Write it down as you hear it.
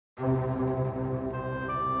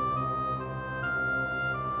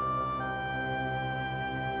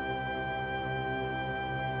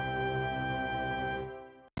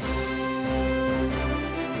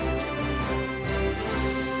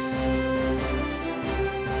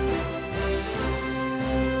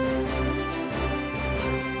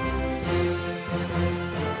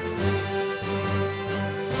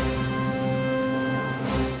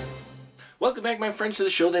Welcome back, my friends, to the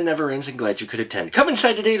show that never ends, and glad you could attend. Come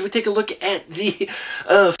inside today as we take a look at the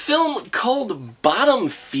film called Bottom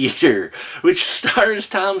Feeder, which stars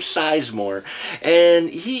Tom Sizemore, and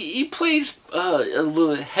he plays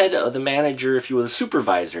the head of the manager, if you will, the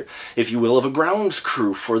supervisor, if you will, of a grounds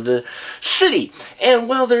crew for the city. And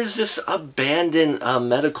well, there's this abandoned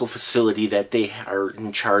medical facility that they are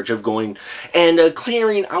in charge of going and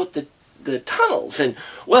clearing out the tunnels. And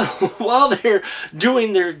well, while they're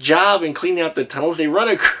doing their job and cleaning out the tunnels, they run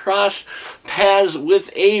across paths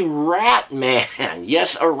with a rat man.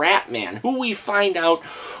 Yes, a rat man, who we find out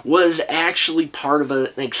was actually part of an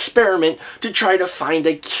experiment to try to find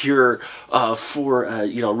a cure for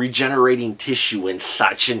regenerating tissue and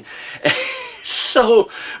such. And so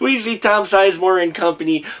we see Tom Sizemore and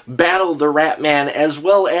company battle the Rat Man, as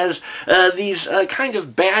well as these kind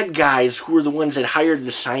of bad guys who were the ones that hired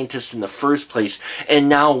the scientists in the first place and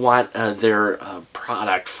now want their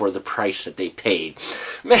product for the price that they paid.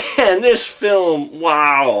 Man, this film,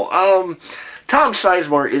 wow. Tom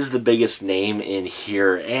Sizemore is the biggest name in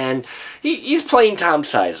here, and he's playing Tom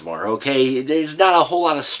Sizemore, okay? There's not a whole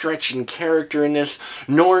lot of stretch in character in this,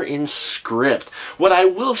 nor in script. What I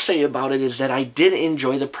will say about it is that I did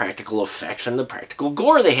enjoy the practical effects and the practical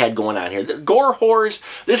gore they had going on here. The gore horrors,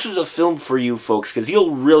 this is a film for you folks, because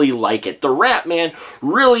you'll really like it. The Rat Man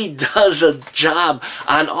really does a job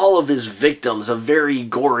on all of his victims, a very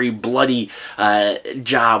gory, bloody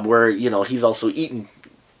job where, you know, he's also eating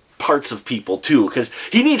parts of people too, because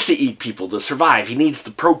he needs to eat people to survive. He needs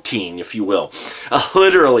the protein, if you will,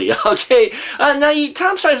 literally. Okay, now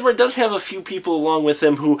Tom Sizemore does have a few people along with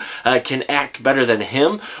him who can act better than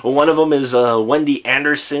him. One of them is Wendy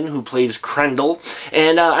Anderson, who plays Crendel,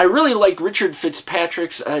 and I really liked Richard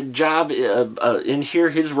Fitzpatrick's job in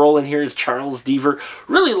here. His role in here is Charles Deaver.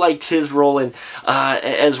 Really liked his role in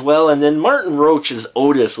as well. And then Martin Roach as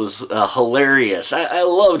Otis was hilarious. I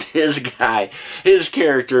loved his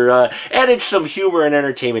character. Added some humor and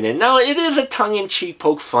entertainment in. Now, it is a tongue-in-cheek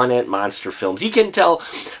poke fun at monster films. You can tell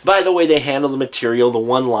by the way they handle the material, the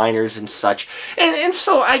one-liners and such. And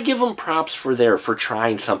so I give them props for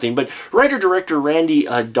trying something. But writer-director Randy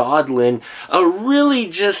Dodlin really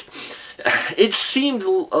just... It seemed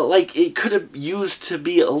like it could have used to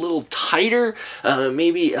be a little tighter,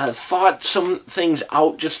 maybe thought some things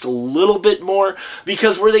out just a little bit more,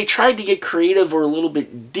 because where they tried to get creative or a little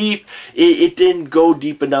bit deep, it didn't go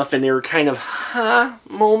deep enough, and there were kind of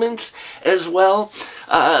moments as well.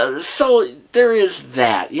 So there is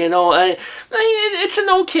that, you know. It's an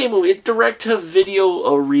okay movie. It's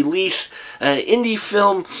direct-to-video release, indie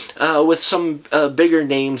film with some bigger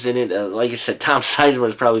names in it. Like I said, Tom Sizemore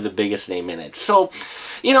is probably the biggest name in it. So,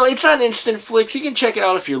 you know, it's on Instant Flicks. You can check it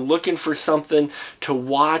out if you're looking for something to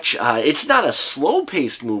watch. It's not a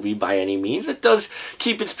slow-paced movie by any means. It does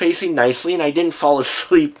keep its pacing nicely, and I didn't fall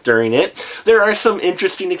asleep during it. There are some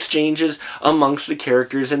interesting exchanges amongst the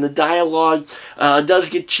characters, and the dialogue does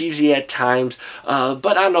get cheesy at times,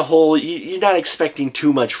 but on the whole, you're not expecting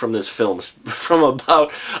too much from this film, from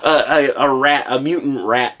about a mutant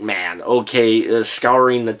rat man, okay,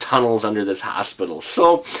 scouring the tunnels under this hospital.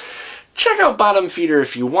 So check out Bottom Feeder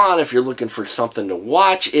if you want, if you're looking for something to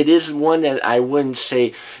watch. It is one that I wouldn't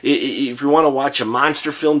say, if you want to watch a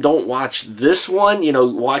monster film, don't watch this one. You know,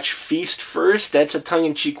 watch Feast first. That's a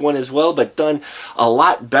tongue-in-cheek one as well, but done a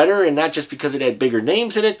lot better, and not just because it had bigger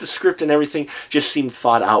names in it. The script and everything just seemed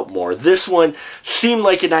thought out more. This one seemed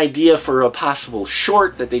like an idea for a possible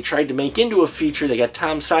short that they tried to make into a feature. They got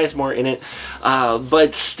Tom Sizemore in it,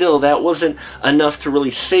 but still, that wasn't enough to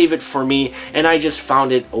really save it for me, and I just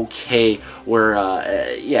found it okay. Where,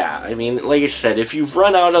 yeah, I mean, like I said, if you've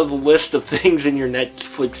run out of the list of things in your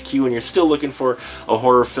Netflix queue and you're still looking for a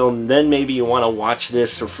horror film, then maybe you want to watch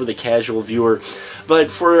this, or for the casual viewer. But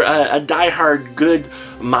for a die-hard good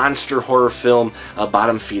monster horror film,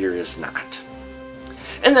 Bottom Feeder is not.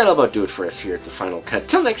 And that'll about do it for us here at the Final Cut.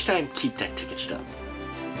 Till next time, keep that ticket stub.